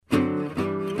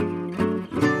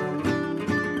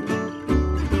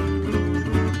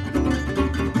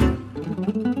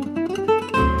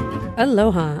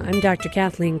Aloha, I'm Dr.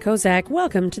 Kathleen Kozak.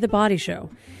 Welcome to The Body Show.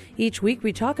 Each week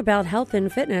we talk about health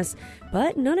and fitness,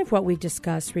 but none of what we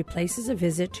discuss replaces a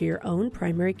visit to your own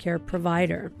primary care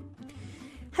provider.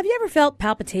 Have you ever felt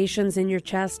palpitations in your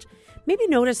chest? Maybe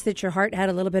noticed that your heart had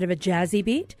a little bit of a jazzy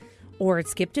beat, or it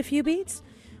skipped a few beats?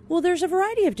 Well, there's a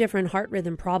variety of different heart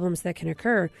rhythm problems that can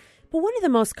occur, but one of the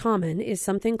most common is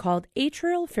something called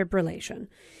atrial fibrillation.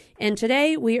 And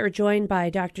today we are joined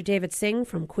by Dr. David Singh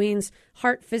from Queen's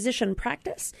Heart Physician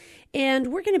Practice.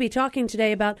 And we're going to be talking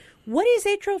today about what is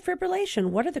atrial fibrillation?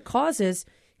 What are the causes?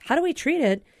 How do we treat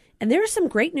it? And there's some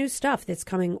great new stuff that's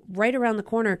coming right around the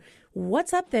corner.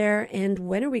 What's up there? And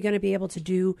when are we going to be able to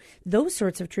do those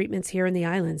sorts of treatments here in the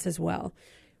islands as well?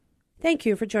 Thank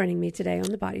you for joining me today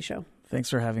on The Body Show. Thanks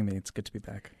for having me. It's good to be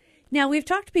back. Now, we've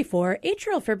talked before,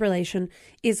 atrial fibrillation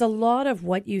is a lot of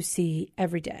what you see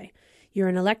every day. You're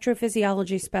an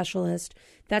electrophysiology specialist.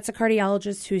 That's a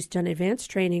cardiologist who's done advanced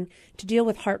training to deal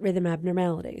with heart rhythm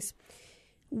abnormalities.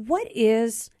 What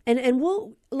is, a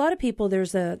lot of people,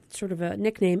 there's a sort of a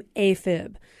nickname,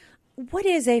 AFib. What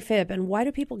is AFib and why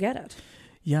do people get it?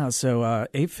 Yeah, so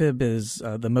AFib is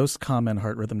the most common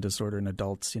heart rhythm disorder in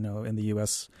adults. In the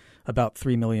U.S., about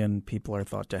 3 million people are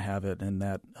thought to have it, and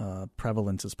that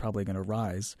prevalence is probably going to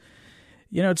rise.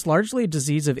 It's largely a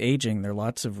disease of aging. There are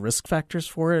lots of risk factors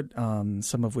for it,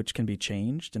 some of which can be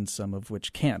changed and some of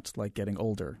which can't, like getting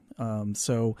older.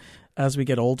 So as we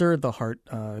get older, the heart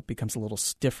becomes a little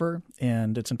stiffer,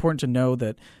 and it's important to know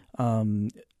that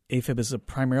AFib is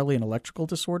primarily an electrical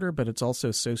disorder, but it's also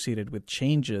associated with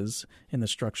changes in the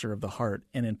structure of the heart,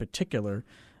 and in particular,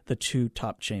 the two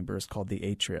top chambers called the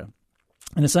atria.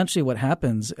 And essentially what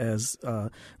happens is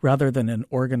rather than an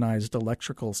organized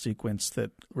electrical sequence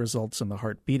that results in the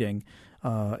heart beating,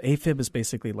 AFib is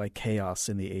basically like chaos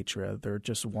in the atria. They're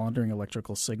just wandering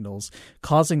electrical signals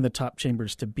causing the top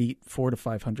chambers to beat 400 to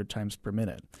 500 times per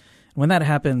minute. When that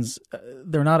happens,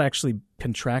 they're not actually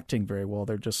contracting very well.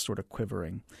 They're just sort of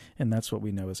quivering. And that's what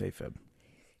we know as AFib.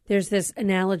 There's this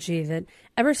analogy that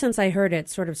ever since I heard it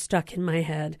sort of stuck in my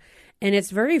head, and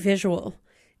it's very visual.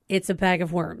 It's a bag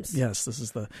of worms. Yes, this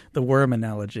is the worm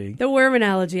analogy. The worm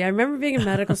analogy. I remember being in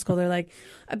medical school. They're like,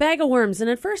 a bag of worms. And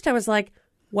at first I was like,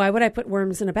 why would I put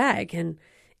worms in a bag? And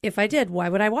if I did, why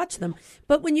would I watch them?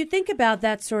 But when you think about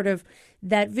that sort of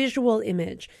that visual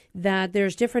image, that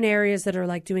there's different areas that are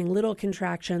like doing little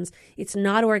contractions. It's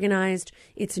not organized.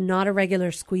 It's not a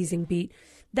regular squeezing beat.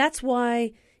 That's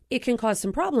why it can cause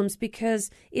some problems,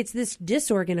 because it's this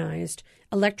disorganized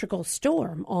electrical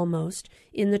storm almost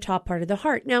in the top part of the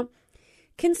heart. Now,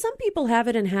 can some people have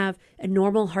it and have a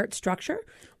normal heart structure?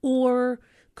 Or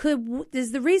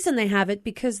is the reason they have it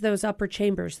because those upper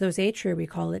chambers, those atria we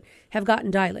call it, have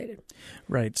gotten dilated?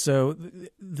 Right. So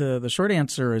the short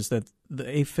answer is that the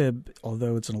AFib,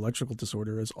 although it's an electrical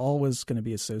disorder, is always going to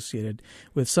be associated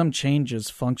with some changes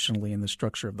functionally in the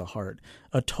structure of the heart.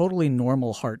 A totally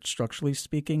normal heart, structurally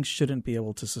speaking, shouldn't be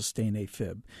able to sustain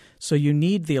AFib. So you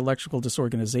need the electrical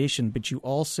disorganization, but you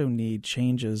also need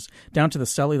changes down to the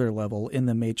cellular level in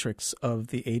the matrix of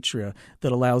the atria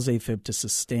that allows AFib to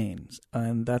sustain.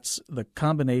 And that's the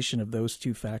combination of those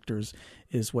two factors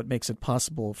is what makes it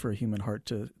possible for a human heart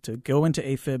to go into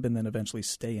AFib and then eventually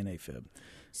stay in AFib.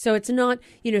 So it's not,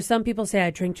 some people say I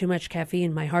drink too much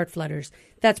caffeine, my heart flutters.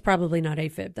 That's probably not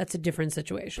AFib. That's a different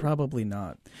situation. Probably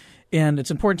not. And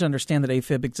it's important to understand that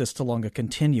AFib exists along a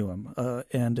continuum,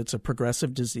 and it's a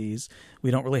progressive disease.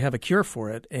 We don't really have a cure for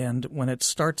it. And when it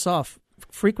starts off,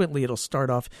 frequently it'll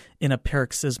start off in a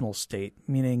paroxysmal state,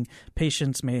 meaning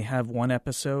patients may have one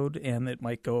episode and it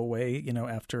might go away,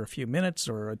 after a few minutes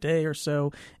or a day or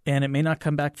so, and it may not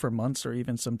come back for months or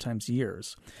even sometimes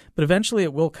years. But eventually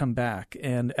it will come back.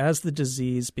 And as the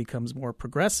disease becomes more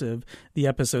progressive, the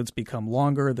episodes become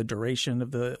longer, the duration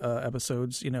of the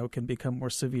episodes, can become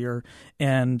more severe.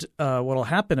 And what will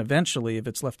happen eventually, if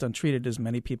it's left untreated, is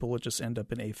many people will just end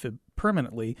up in AFib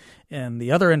permanently. And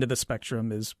the other end of the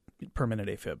spectrum is permanent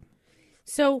AFib.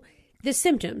 So the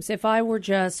symptoms, if I were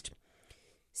just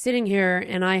sitting here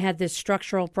and I had this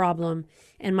structural problem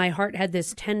and my heart had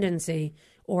this tendency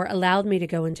or allowed me to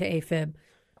go into AFib,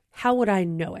 how would I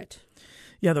know it?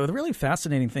 Yeah, the really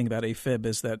fascinating thing about AFib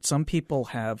is that some people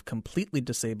have completely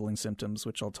disabling symptoms,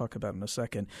 which I'll talk about in a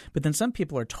second, but then some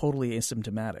people are totally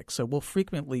asymptomatic. So we'll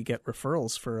frequently get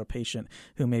referrals for a patient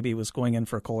who maybe was going in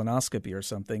for a colonoscopy or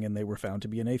something, and they were found to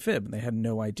be an AFib, and they had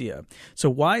no idea. So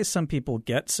why some people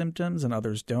get symptoms and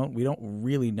others don't, we don't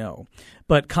really know.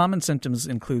 But common symptoms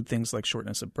include things like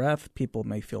shortness of breath. People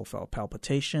may feel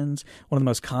palpitations. One of the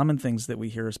most common things that we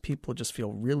hear is people just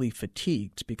feel really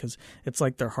fatigued because it's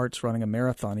like their heart's running a marathon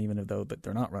marathon, even though that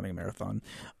they're not running a marathon.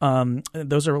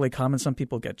 Those are really common. Some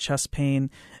people get chest pain.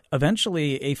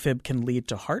 Eventually, AFib can lead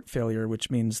to heart failure, which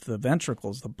means the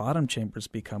ventricles, the bottom chambers,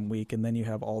 become weak, and then you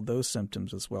have all those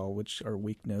symptoms as well, which are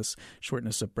weakness,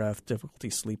 shortness of breath, difficulty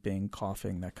sleeping,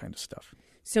 coughing, that kind of stuff.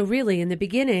 So really, in the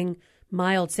beginning,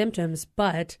 mild symptoms,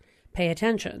 but pay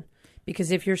attention.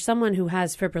 Because if you're someone who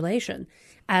has fibrillation,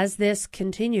 as this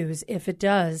continues, if it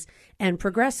does and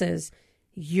progresses,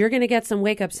 you're going to get some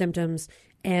wake-up symptoms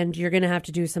and you're going to have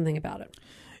to do something about it.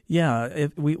 Yeah,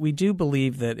 we do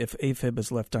believe that if AFib is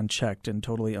left unchecked and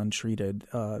totally untreated,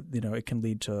 it can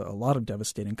lead to a lot of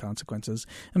devastating consequences.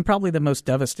 And probably the most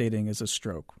devastating is a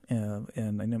stroke.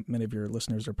 And I know many of your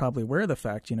listeners are probably aware of the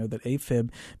fact, that AFib,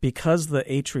 because the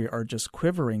atria are just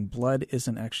quivering, blood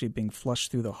isn't actually being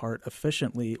flushed through the heart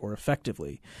efficiently or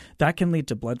effectively. That can lead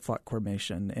to blood clot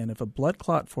formation. And if a blood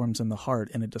clot forms in the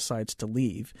heart and it decides to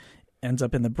leave, ends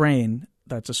up in the brain,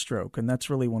 that's a stroke. And that's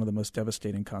really one of the most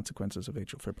devastating consequences of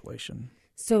atrial fibrillation.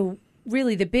 So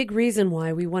really the big reason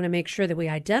why we want to make sure that we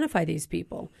identify these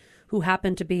people who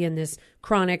happen to be in this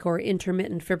chronic or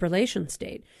intermittent fibrillation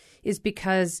state is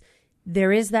because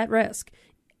there is that risk.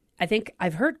 I think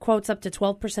I've heard quotes up to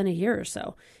 12% a year or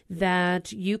so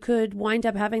that you could wind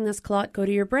up having this clot go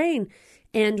to your brain.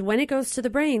 And when it goes to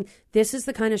the brain, this is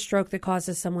the kind of stroke that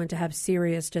causes someone to have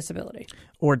serious disability.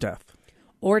 Or death.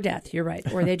 Or death, you're right.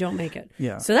 Or they don't make it.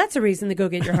 Yeah. So that's a reason to go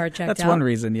get your heart checked out. That's one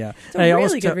reason, yeah. It's a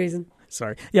really good reason.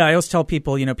 Sorry. Yeah, I always tell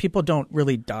people, people don't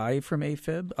really die from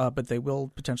AFib, but they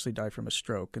will potentially die from a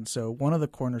stroke. And so one of the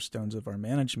cornerstones of our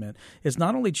management is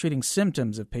not only treating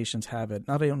symptoms if patients have it,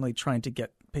 not only trying to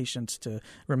get patients to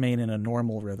remain in a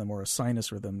normal rhythm or a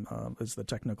sinus rhythm is the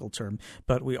technical term,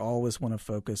 but we always want to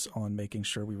focus on making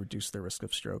sure we reduce their risk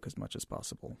of stroke as much as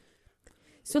possible.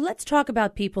 So let's talk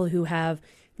about people who have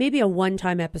maybe a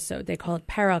one-time episode. They call it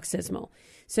paroxysmal.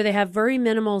 So they have very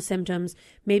minimal symptoms.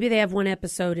 Maybe they have one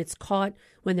episode. It's caught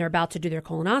when they're about to do their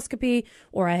colonoscopy,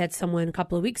 or I had someone a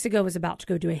couple of weeks ago was about to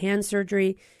go do a hand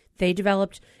surgery. They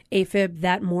developed AFib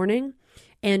that morning,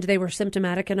 and they were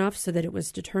symptomatic enough so that it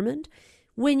was determined.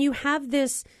 When you have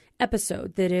this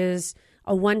episode that is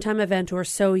a one-time event, or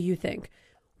so you think,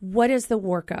 what is the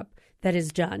workup that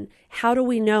is done? How do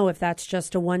we know if that's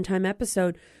just a one-time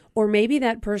episode? Or maybe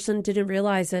that person didn't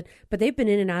realize it, but they've been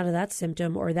in and out of that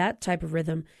symptom or that type of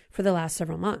rhythm for the last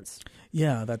several months.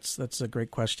 Yeah, that's a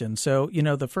great question. So,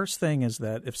 the first thing is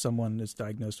that if someone is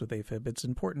diagnosed with AFib, it's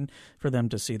important for them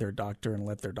to see their doctor and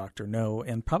let their doctor know,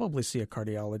 and probably see a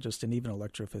cardiologist and even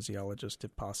electrophysiologist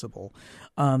if possible.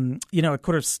 A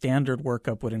kind of standard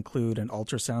workup would include an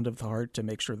ultrasound of the heart to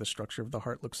make sure the structure of the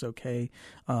heart looks okay,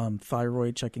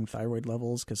 checking thyroid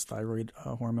levels because thyroid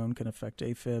hormone can affect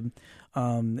AFib,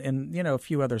 and a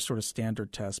few other sort of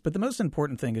standard tests. But the most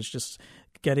important thing is just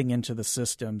getting into the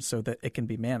system so that it can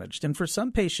be managed. And for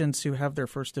some patients who have their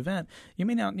first event, you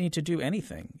may not need to do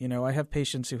anything. I have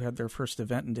patients who had their first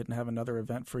event and didn't have another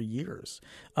event for years.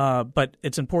 But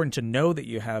it's important to know that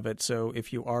you have it. So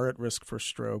if you are at risk for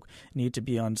stroke, need to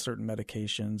be on certain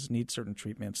medications, need certain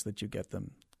treatments, that you get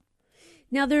them.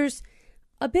 Now there's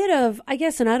a bit of, I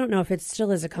guess, and I don't know if it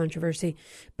still is a controversy,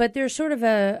 but there's sort of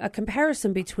a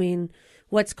comparison between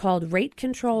what's called rate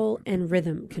control and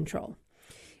rhythm control.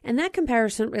 And that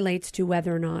comparison relates to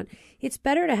whether or not it's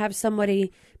better to have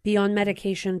somebody be on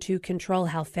medication to control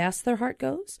how fast their heart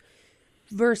goes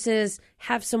versus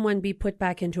have someone be put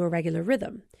back into a regular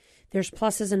rhythm. There's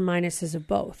pluses and minuses of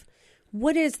both.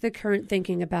 What is the current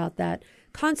thinking about that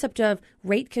concept of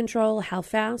rate control, how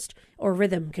fast, or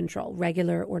rhythm control,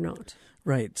 regular or not?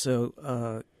 Right.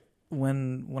 So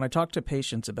when I talk to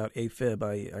patients about AFib,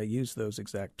 I use those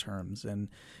exact terms. And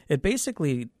it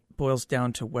basically boils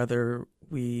down to whether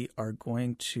we are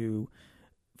going to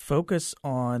focus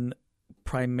on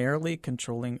primarily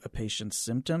controlling a patient's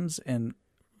symptoms and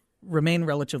remain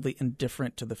relatively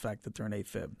indifferent to the fact that they're in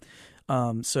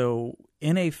AFib. So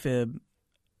in AFib,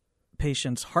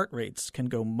 patients' heart rates can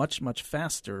go much, much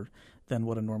faster than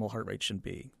what a normal heart rate should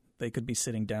be. They could be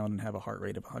sitting down and have a heart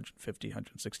rate of 150,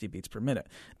 160 beats per minute.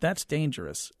 That's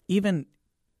dangerous. Even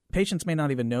patients may not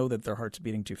even know that their heart's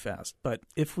beating too fast. But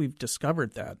if we've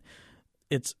discovered that,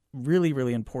 it's really,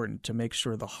 really important to make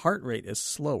sure the heart rate is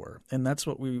slower. And that's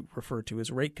what we refer to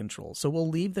as rate control. So we'll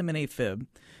leave them in AFib,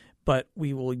 but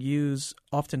we will use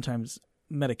oftentimes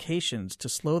medications to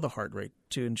slow the heart rate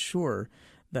to ensure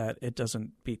that it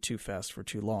doesn't beat too fast for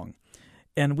too long.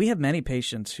 And we have many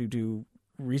patients who do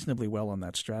reasonably well on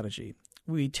that strategy.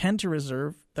 We tend to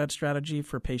reserve that strategy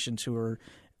for patients who are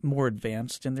more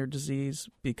advanced in their disease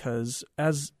because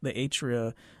as the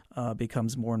atria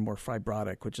becomes more and more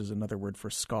fibrotic, which is another word for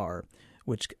scar,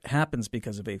 which happens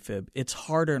because of AFib, it's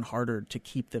harder and harder to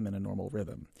keep them in a normal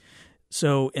rhythm.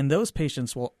 So in those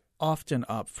patients, we'll often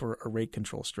opt for a rate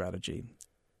control strategy.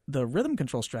 The rhythm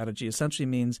control strategy essentially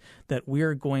means that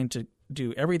we're going to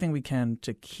do everything we can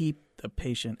to keep the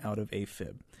patient out of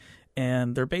AFib.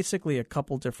 And there are basically a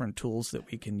couple different tools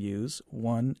that we can use.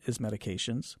 One is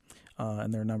medications,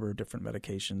 and there are a number of different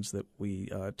medications that we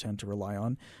tend to rely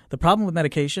on. The problem with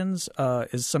medications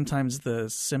is sometimes the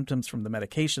symptoms from the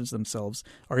medications themselves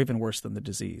are even worse than the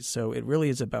disease. So it really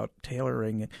is about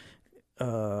tailoring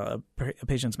a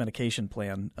patient's medication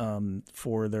plan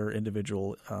for their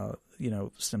individual,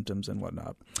 symptoms and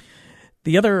whatnot.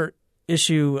 The other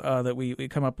issue that we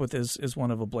come up with is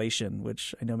one of ablation,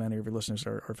 which I know many of your listeners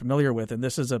are familiar with. And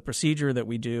this is a procedure that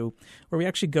we do where we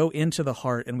actually go into the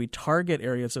heart and we target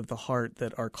areas of the heart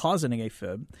that are causing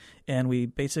AFib, and we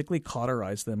basically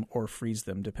cauterize them or freeze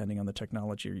them, depending on the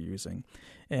technology you're using.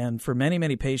 And for many,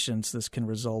 many patients, this can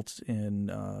result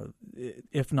in,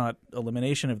 if not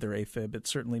elimination of their AFib, it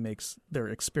certainly makes their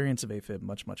experience of AFib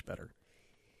much, much better.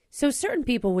 So certain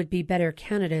people would be better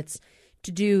candidates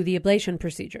to do the ablation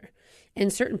procedure,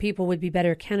 and certain people would be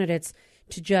better candidates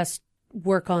to just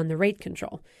work on the rate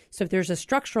control. So if there's a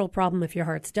structural problem, if your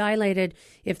heart's dilated,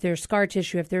 if there's scar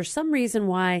tissue, if there's some reason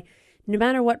why no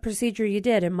matter what procedure you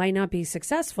did, it might not be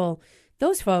successful,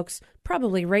 those folks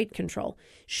probably rate control.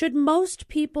 Should most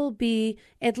people be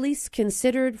at least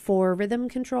considered for rhythm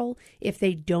control if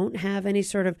they don't have any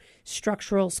sort of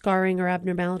structural scarring or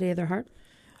abnormality of their heart?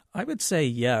 I would say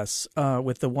yes,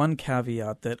 with the one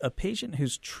caveat that a patient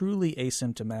who's truly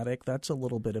asymptomatic, that's a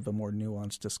little bit of a more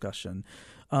nuanced discussion.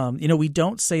 We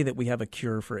don't say that we have a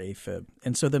cure for AFib.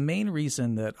 And so the main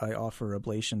reason that I offer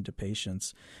ablation to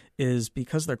patients is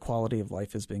because their quality of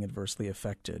life is being adversely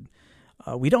affected.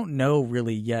 We don't know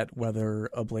really yet whether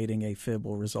ablating AFib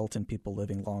will result in people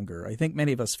living longer. I think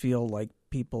many of us feel like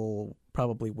people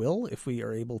probably will if we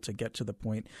are able to get to the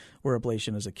point where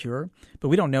ablation is a cure, but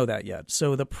we don't know that yet.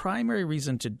 So the primary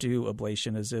reason to do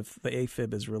ablation is if the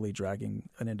AFib is really dragging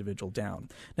an individual down.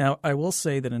 Now, I will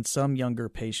say that in some younger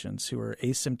patients who are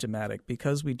asymptomatic,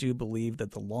 because we do believe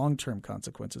that the long-term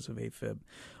consequences of AFib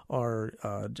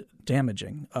are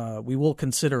damaging, we will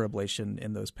consider ablation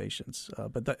in those patients.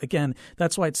 But again,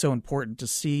 that's why it's so important to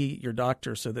see your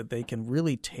doctor so that they can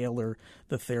really tailor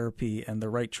the therapy and the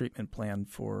right treatment plan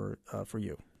for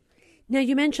you. Now,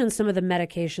 you mentioned some of the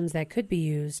medications that could be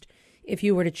used if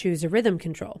you were to choose a rhythm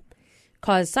control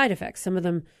cause side effects, some of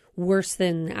them worse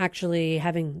than actually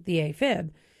having the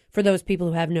AFib. For those people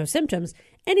who have no symptoms,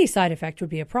 any side effect would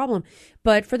be a problem.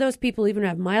 But for those people even who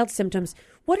have mild symptoms,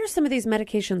 what are some of these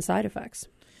medication side effects?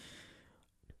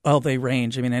 Well, they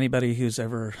range. I mean, anybody who's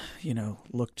ever,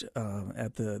 looked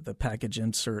at the package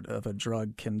insert of a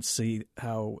drug can see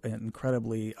how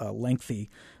incredibly lengthy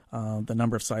the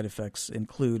number of side effects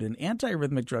include. And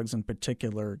antiarrhythmic drugs in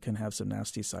particular can have some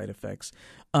nasty side effects.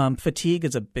 Fatigue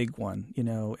is a big one,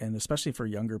 and especially for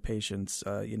younger patients,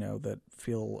 that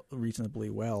feel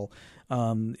reasonably well.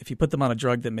 If you put them on a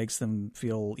drug that makes them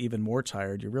feel even more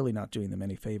tired, you're really not doing them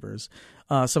any favors.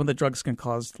 Some of the drugs can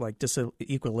cause like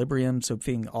disequilibrium, so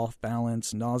being off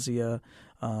balance, nausea,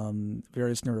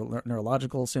 various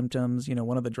neurological symptoms.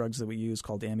 One of the drugs that we use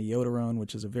called amiodarone,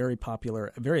 which is a very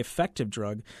popular, very effective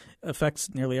drug,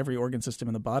 affects nearly every organ system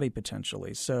in the body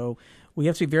potentially. So we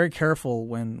have to be very careful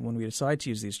when we decide to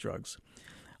use these drugs.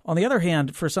 On the other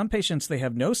hand, for some patients, they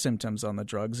have no symptoms on the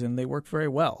drugs and they work very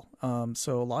well.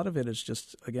 So a lot of it is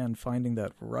just, again, finding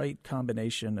that right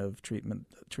combination of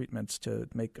treatments to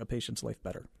make a patient's life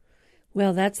better.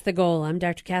 Well, that's the goal. I'm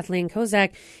Dr. Kathleen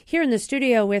Kozak here in the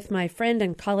studio with my friend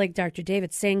and colleague, Dr.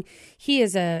 David Singh. He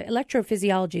is an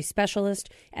electrophysiology specialist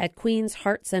at Queen's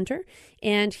Heart Center,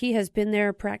 and he has been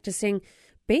there practicing,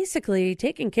 basically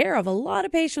taking care of a lot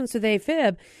of patients with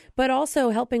AFib, but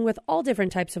also helping with all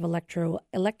different types of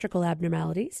electrical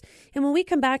abnormalities. And when we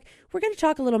come back, we're going to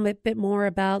talk a little bit more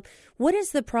about what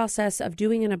is the process of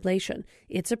doing an ablation.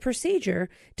 It's a procedure.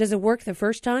 Does it work the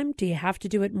first time? Do you have to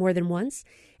do it more than once?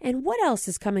 And what else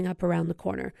is coming up around the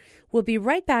corner? We'll be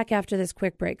right back after this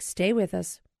quick break. Stay with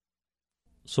us.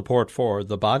 Support for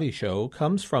The Body Show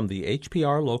comes from the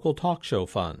HPR Local Talk Show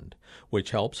Fund,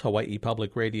 which helps Hawaii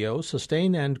Public Radio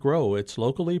sustain and grow its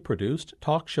locally produced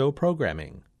talk show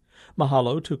programming.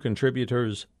 Mahalo to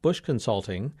contributors Bush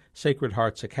Consulting, Sacred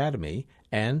Hearts Academy,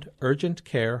 and Urgent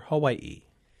Care Hawaii.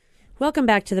 Welcome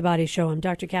back to The Body Show. I'm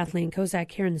Dr. Kathleen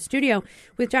Kozak here in the studio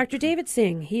with Dr. David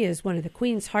Singh. He is one of the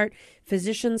Queen's Heart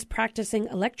physicians practicing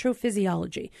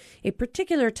electrophysiology, a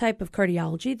particular type of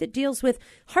cardiology that deals with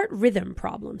heart rhythm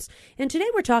problems. And today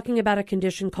we're talking about a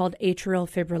condition called atrial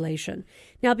fibrillation.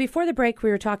 Now, before the break, we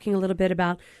were talking a little bit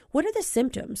about what are the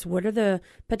symptoms, what are the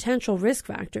potential risk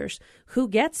factors, who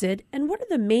gets it, and what are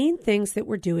the main things that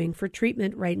we're doing for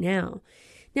treatment right now.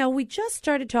 Now, we just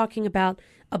started talking about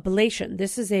ablation.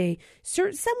 This is a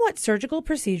somewhat surgical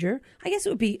procedure. I guess it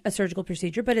would be a surgical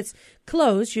procedure, but it's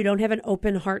closed. You don't have an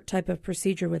open heart type of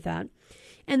procedure with that.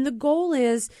 And the goal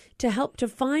is to help to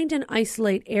find and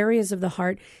isolate areas of the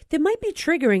heart that might be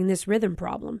triggering this rhythm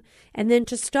problem, and then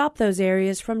to stop those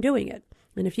areas from doing it.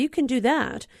 And if you can do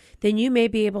that, then you may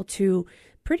be able to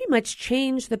pretty much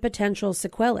change the potential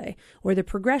sequelae or the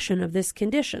progression of this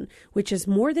condition, which is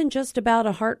more than just about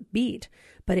a heartbeat,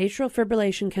 but atrial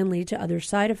fibrillation can lead to other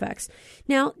side effects.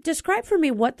 Now, describe for me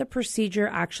what the procedure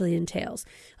actually entails.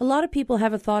 A lot of people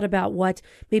have a thought about what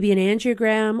maybe an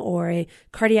angiogram or a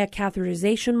cardiac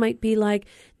catheterization might be like.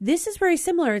 This is very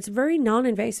similar. It's very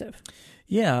non-invasive.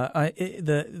 Yeah,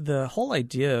 the whole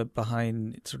idea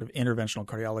behind sort of interventional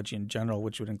cardiology in general,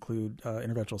 which would include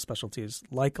interventional specialties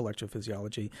like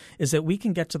electrophysiology, is that we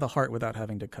can get to the heart without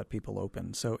having to cut people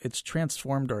open. So it's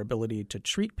transformed our ability to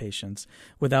treat patients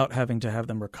without having to have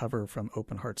them recover from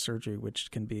open heart surgery, which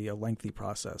can be a lengthy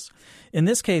process. In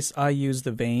this case, I use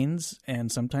the veins and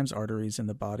sometimes arteries in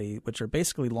the body, which are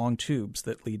basically long tubes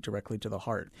that lead directly to the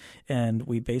heart. And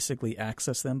we basically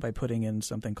access them by putting in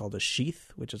something called a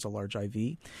sheath, which is a large IV.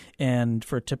 And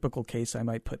for a typical case, I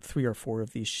might put 3 or 4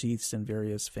 of these sheaths in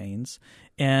various veins.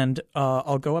 And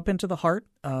I'll go up into the heart,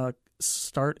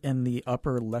 start in the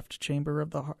upper right chamber of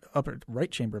the heart,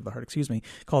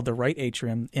 called the right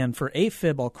atrium. And for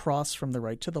AFib, I'll cross from the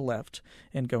right to the left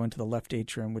and go into the left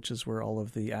atrium, which is where all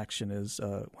of the action is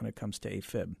when it comes to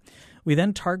AFib. We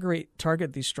then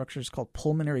target these structures called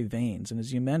pulmonary veins. And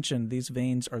as you mentioned, these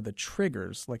veins are the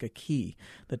triggers, like a key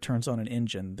that turns on an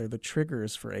engine. They're the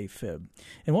triggers for AFib.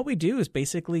 And what we do is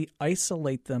basically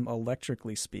isolate them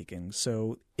electrically speaking.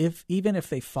 So even if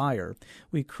they fire,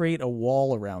 we create a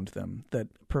wall around them that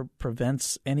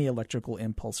prevents any electrical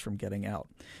impulse from getting out.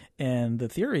 And the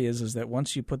theory is that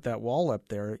once you put that wall up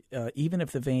there, even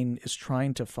if the vein is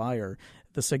trying to fire,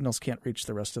 the signals can't reach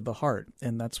the rest of the heart.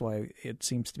 And that's why it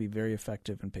seems to be very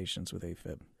effective in patients with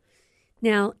AFib.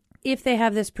 Now, if they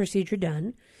have this procedure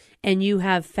done and you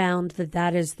have found that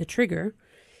that is the trigger,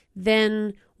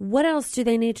 then what else do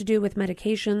they need to do with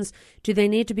medications? Do they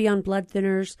need to be on blood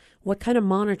thinners? What kind of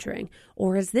monitoring?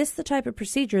 Or is this the type of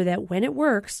procedure that when it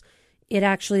works, it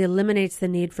actually eliminates the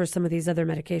need for some of these other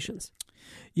medications?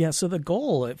 Yeah, so the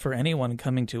goal for anyone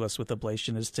coming to us with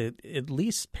ablation is to at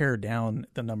least pare down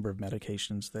the number of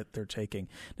medications that they're taking.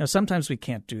 Now, sometimes we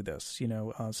can't do this.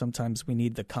 Sometimes we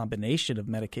need the combination of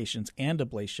medications and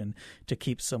ablation to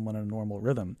keep someone in a normal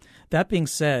rhythm. That being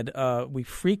said, we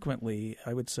frequently,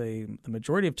 I would say the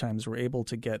majority of times, we're able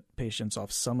to get patients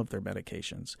off some of their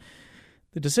medications.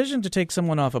 The decision to take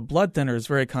someone off a blood thinner is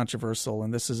very controversial,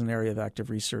 and this is an area of active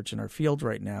research in our field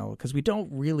right now because we don't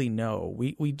really know.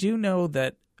 We do know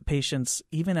that patients,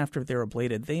 even after they're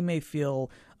ablated, they may feel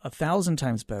 1,000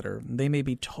 times better. They may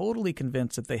be totally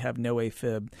convinced that they have no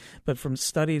AFib, but from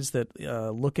studies that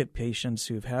look at patients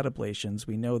who've had ablations,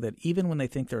 we know that even when they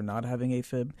think they're not having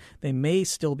AFib, they may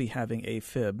still be having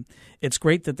AFib. It's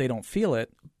great that they don't feel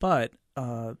it, but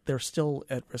they're still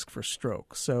at risk for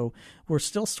stroke. So we're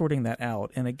still sorting that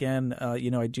out. And again,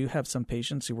 I do have some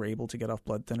patients who were able to get off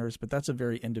blood thinners, but that's a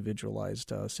very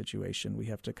individualized situation. We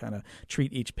have to kind of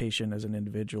treat each patient as an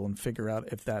individual and figure out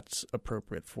if that's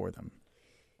appropriate for them.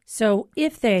 So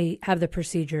if they have the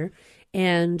procedure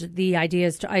and the idea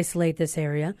is to isolate this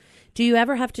area, do you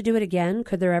ever have to do it again?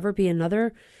 Could there ever be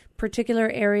another particular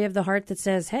area of the heart that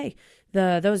says, hey,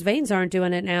 those veins aren't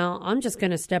doing it now. I'm just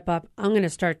going to step up. I'm going to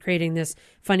start creating this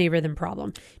funny rhythm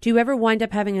problem. Do you ever wind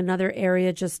up having another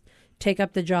area just take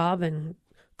up the job and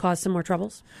cause some more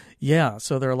troubles? Yeah,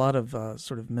 so there are a lot of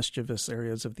sort of mischievous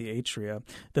areas of the atria,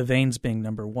 the veins being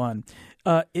number one.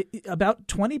 About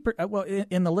 20%,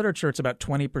 in the literature, it's about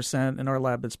 20%. In our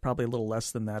lab, it's probably a little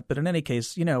less than that. But in any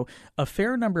case, a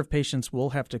fair number of patients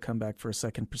will have to come back for a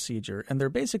second procedure. And there are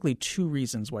basically 2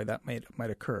 reasons why that might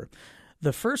occur.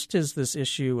 The first is this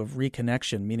issue of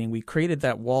reconnection, meaning we created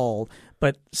that wall,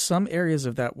 but some areas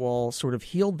of that wall sort of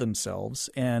healed themselves,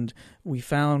 and we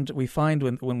find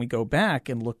when we go back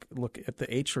and look at the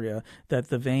atria that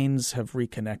the veins have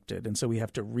reconnected, and so we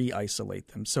have to re-isolate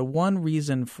them. So one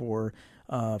reason for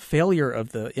failure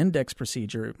of the index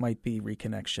procedure, it might be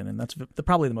reconnection, and that's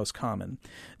probably the most common.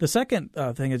 The second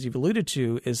thing, as you've alluded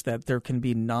to, is that there can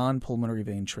be non-pulmonary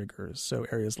vein triggers, so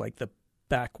areas like the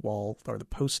back wall or the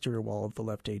posterior wall of the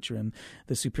left atrium,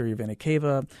 the superior vena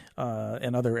cava,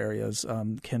 and other areas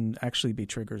can actually be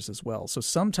triggers as well. So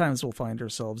sometimes we'll find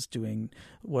ourselves doing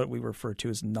what we refer to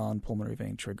as non-pulmonary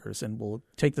vein triggers, and we'll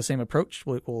take the same approach.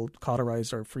 We'll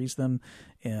cauterize or freeze them,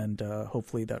 and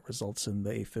hopefully that results in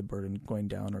the AFib burden going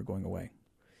down or going away.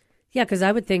 Yeah, because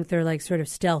I would think they're like sort of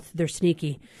stealth. They're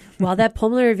sneaky. While that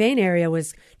pulmonary vein area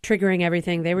was triggering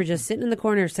everything, they were just sitting in the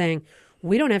corner saying,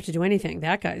 we don't have to do anything.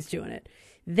 That guy's doing it.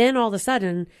 Then all of a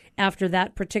sudden, after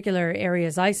that particular area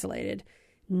is isolated,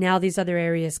 now these other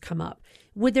areas come up.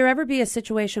 Would there ever be a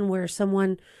situation where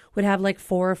someone would have like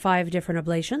 4 or 5 different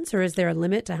ablations, or is there a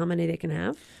limit to how many they can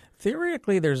have?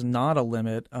 Theoretically, there's not a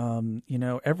limit.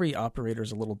 Every operator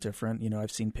is a little different.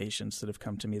 I've seen patients that have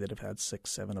come to me that have had 6,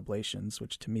 7 ablations,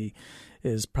 which to me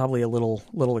is probably a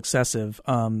little excessive.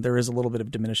 There is a little bit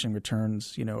of diminishing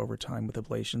returns, over time with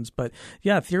ablations. But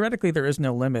yeah, theoretically, there is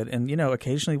no limit. And,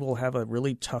 occasionally we'll have a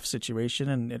really tough situation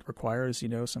and it requires,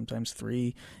 sometimes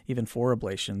 3, even 4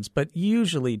 ablations. But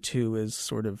usually 2 is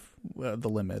sort of the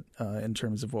limit in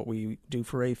terms of what we do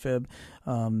for AFib.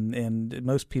 And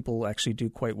most people actually do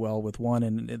quite well with 1,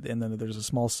 and then there's a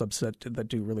small subset that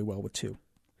do really well with 2.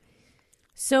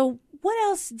 So what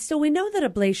else? So we know that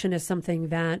ablation is something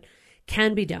that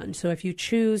can be done. So if you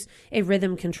choose a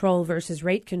rhythm control versus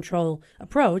rate control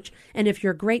approach, and if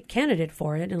you're a great candidate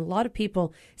for it, and a lot of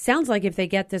people, sounds like if they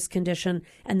get this condition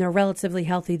and they're relatively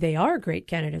healthy, they are great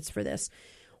candidates for this.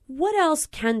 What else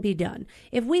can be done?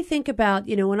 If we think about,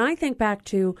 when I think back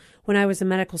to when I was in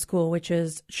medical school, which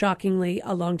is shockingly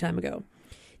a long time ago,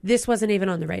 this wasn't even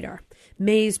on the radar.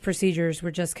 Maze procedures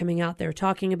were just coming out. They were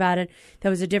talking about it.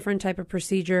 That was a different type of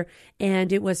procedure,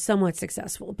 and it was somewhat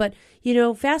successful. But,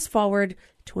 fast forward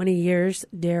 20 years,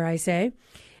 dare I say,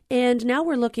 and now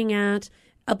we're looking at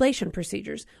ablation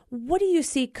procedures. What do you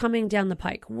see coming down the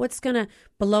pike? What's going to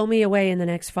blow me away in the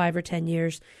next 5 or 10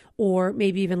 years, or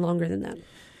maybe even longer than that?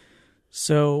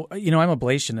 So, I'm a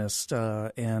ablationist,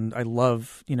 and I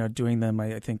love, doing them.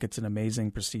 I think it's an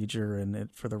amazing procedure, and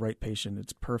for the right patient,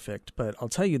 it's perfect. But I'll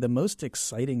tell you, the most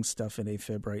exciting stuff in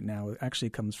AFib right now actually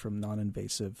comes from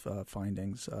non-invasive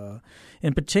findings,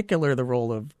 in particular, the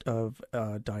role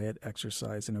of diet,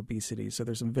 exercise, and obesity. So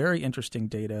there's some very interesting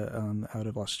data out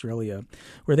of Australia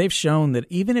where they've shown that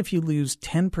even if you lose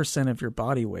 10% of your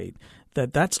body weight,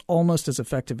 that's almost as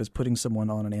effective as putting someone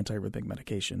on an antiarrhythmic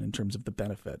medication in terms of the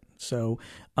benefit. So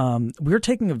we're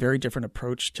taking a very different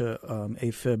approach to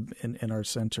AFib in our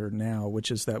center now, which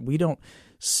is that we don't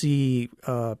see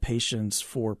patients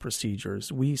for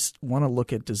procedures. We want to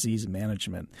look at disease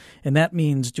management, and that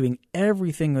means doing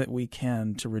everything that we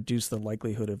can to reduce the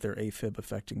likelihood of their AFib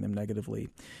affecting them negatively.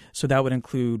 So that would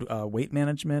include weight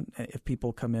management. If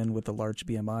people come in with a large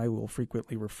BMI, we will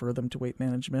frequently refer them to weight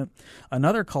management.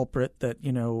 Another culprit that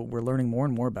we're learning more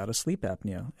and more about is sleep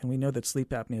apnea, and we know that sleep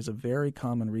apnea is a very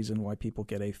common reason why people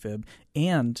get AFib.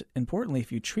 And importantly,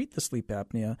 if you treat the sleep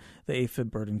apnea, the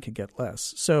AFib burden could get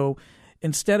less. So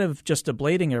instead of just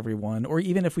ablating everyone, or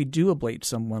even if we do ablate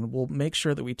someone, we'll make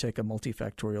sure that we take a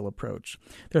multifactorial approach.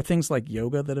 There are things like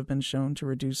yoga that have been shown to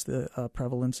reduce the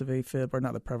prevalence of AFib, or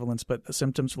not the prevalence, but the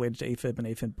symptoms related to AFib and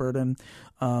AFib burden.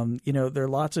 There are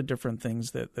lots of different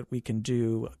things that we can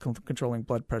do, controlling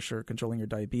blood pressure, controlling your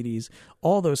diabetes.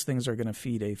 All those things are going to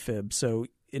feed AFib. So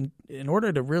in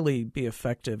order to really be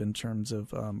effective in terms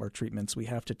of our treatments, we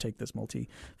have to take this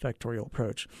multifactorial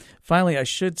approach. Finally, I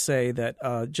should say that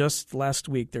just last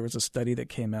week there was a study that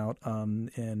came out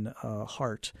in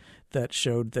Heart that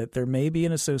showed that there may be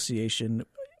an association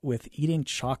with eating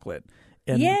chocolate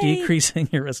and decreasing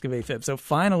your risk of AFib. So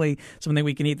finally, something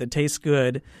we can eat that tastes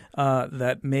good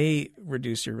that may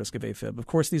reduce your risk of AFib. Of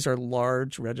course, these are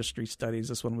large registry studies.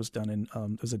 This one was done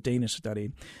it was a Danish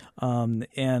study.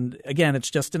 And again,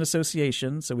 it's just an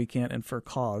association, so we can't infer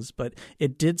cause. But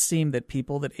it did seem that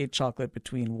people that ate chocolate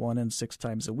between 1 and 6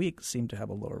 times a week seemed to have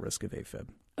a lower risk of AFib.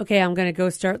 Okay, I'm going to go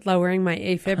start lowering my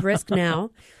AFib risk now.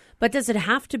 But does it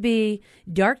have to be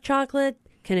dark chocolate?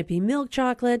 Can it be milk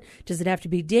chocolate? Does it have to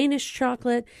be Danish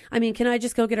chocolate? I mean, can I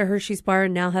just go get a Hershey's bar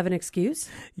and now have an excuse?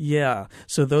 Yeah.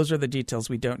 So those are the details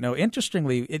we don't know.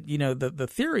 Interestingly, the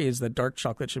theory is that dark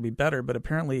chocolate should be better, but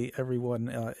apparently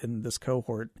everyone in this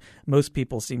cohort, most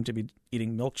people seem to be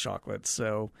eating milk chocolate.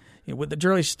 So with the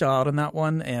jury's still out on that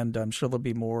one, and I'm sure there'll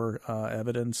be more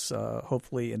evidence,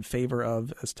 hopefully in favor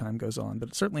of as time goes on. But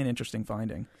it's certainly an interesting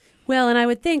finding. Well, and I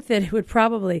would think that it would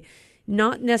probably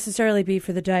not necessarily be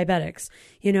for the diabetics.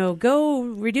 Go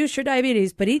reduce your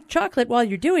diabetes, but eat chocolate while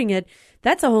you're doing it.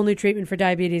 That's a whole new treatment for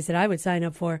diabetes that I would sign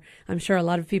up for. I'm sure a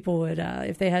lot of people would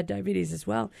if they had diabetes as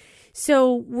well.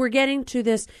 So we're getting to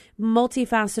this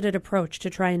multifaceted approach to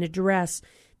try and address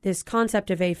this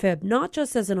concept of AFib, not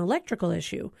just as an electrical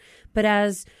issue, but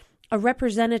as a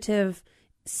representative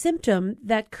symptom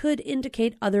that could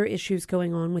indicate other issues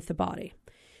going on with the body.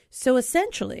 So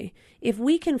essentially, if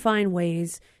we can find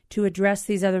ways to address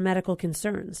these other medical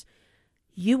concerns,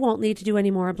 you won't need to do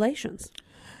any more ablations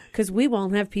because we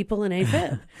won't have people in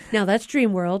AFib. Now, that's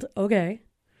dream world. Okay.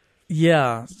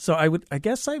 Yeah. So I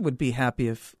guess I would be happy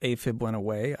if AFib went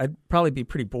away. I'd probably be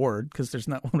pretty bored because there's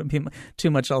not going to be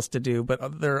too much else to do,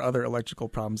 but there are other electrical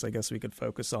problems I guess we could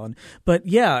focus on. But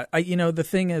yeah, the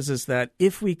thing is that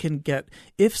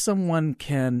if someone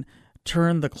can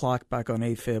turn the clock back on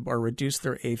AFib or reduce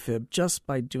their AFib just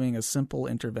by doing a simple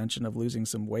intervention of losing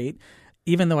some weight,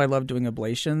 even though I love doing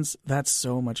ablations, that's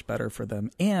so much better for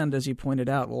them. And as you pointed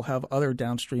out, we'll have other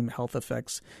downstream health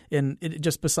effects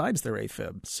just besides their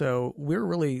AFib. So we're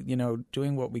really,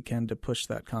 doing what we can to push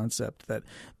that concept that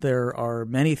there are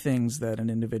many things that an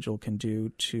individual can do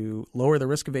to lower the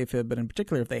risk of AFib, but in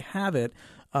particular, if they have it,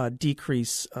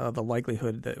 decrease the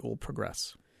likelihood that it will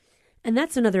progress. And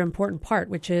that's another important part,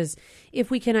 which is if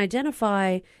we can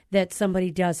identify that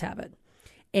somebody does have it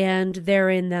and they're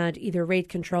in that either rate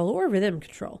control or rhythm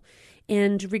control,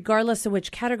 and regardless of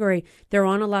which category, they're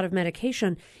on a lot of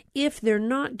medication, if they're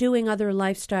not doing other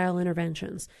lifestyle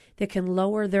interventions that can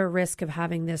lower their risk of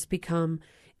having this become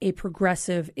a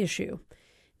progressive issue,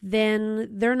 then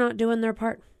they're not doing their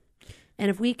part. And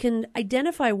if we can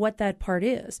identify what that part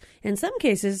is, in some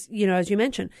cases, as you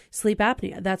mentioned, sleep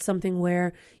apnea, that's something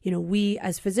where, we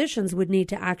as physicians would need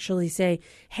to actually say,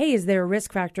 hey, is there a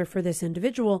risk factor for this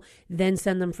individual? Then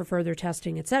send them for further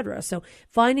testing, et cetera. So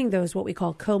finding those what we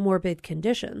call comorbid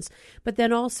conditions, but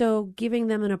then also giving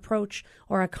them an approach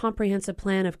or a comprehensive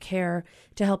plan of care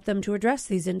to help them to address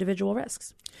these individual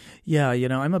risks. Yeah,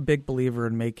 I'm a big believer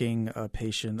in making a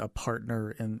patient a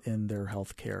partner in their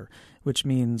health care, which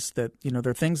means that,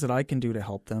 there are things that I can do to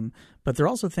help them, but there are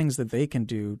also things that they can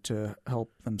do to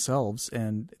help themselves.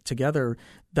 And together,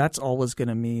 that's always going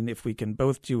to mean if we can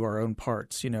both do our own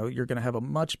parts, you're going to have a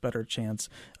much better chance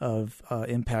of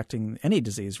impacting any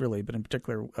disease, really, but in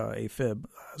particular AFib,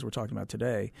 as we're talking about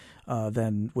today,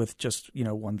 than with just,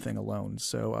 one thing alone.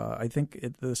 So I think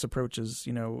this approach is,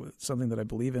 something that I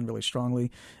believe in really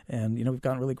strongly. And, we've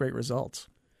gotten really great results.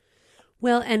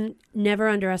 Well, and never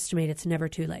underestimate it's never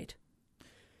too late.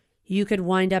 You could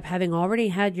wind up having already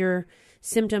had your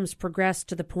symptoms progress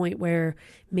to the point where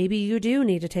maybe you do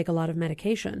need to take a lot of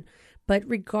medication. But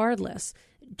regardless,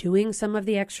 doing some of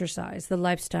the exercise, the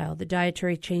lifestyle, the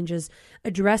dietary changes,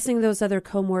 addressing those other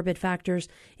comorbid factors,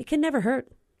 it can never hurt.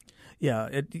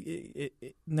 Yeah,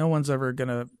 no one's ever going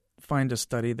to find a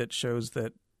study that shows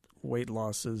that weight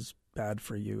loss is bad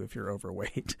for you if you're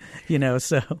overweight,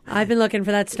 so. I've been looking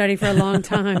for that study for a long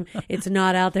time. It's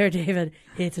not out there, David.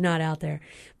 It's not out there.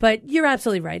 But you're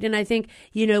absolutely right. And I think,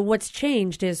 what's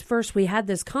changed is first we had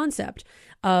this concept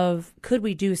of could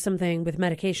we do something with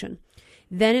medication?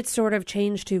 Then it's sort of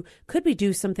changed to could we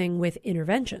do something with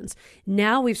interventions?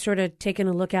 Now we've sort of taken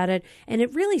a look at it, and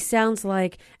it really sounds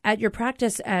like at your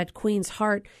practice at Queen's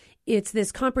Heart, it's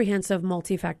this comprehensive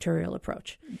multifactorial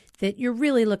approach that you're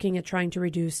really looking at trying to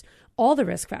reduce all the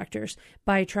risk factors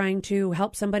by trying to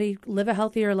help somebody live a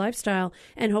healthier lifestyle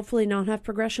and hopefully not have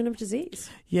progression of disease.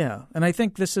 Yeah. And I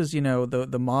think this is,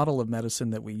 the model of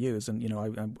medicine that we use. And,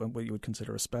 I'm what you would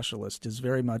consider a specialist is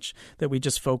very much that we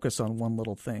just focus on one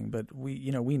little thing. But we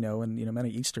know, and, many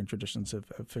Eastern traditions have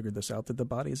figured this out, that the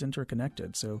body is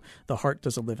interconnected. So the heart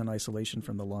doesn't live in isolation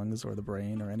from the lungs or the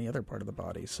brain or any other part of the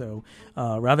body. So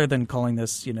rather than calling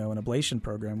this, an ablation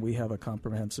program, we have a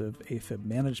comprehensive AFib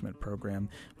management program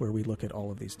where we look at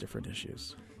all of these different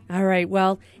issues. All right.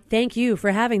 Well, thank you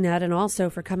for having that and also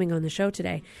for coming on the show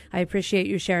today. I appreciate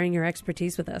you sharing your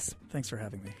expertise with us. Thanks for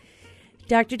having me.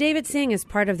 Dr. David Singh is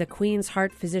part of the Queen's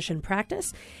Heart Physician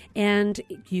Practice, and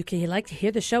you'd like to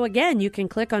hear the show again, you can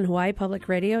click on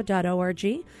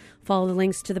hawaiipublicradio.org, follow the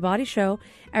links to The Body Show.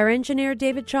 Our engineer,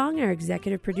 David Chong, our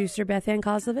executive producer, Beth Ann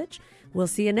Kozlovich. We'll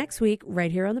see you next week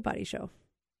right here on The Body Show.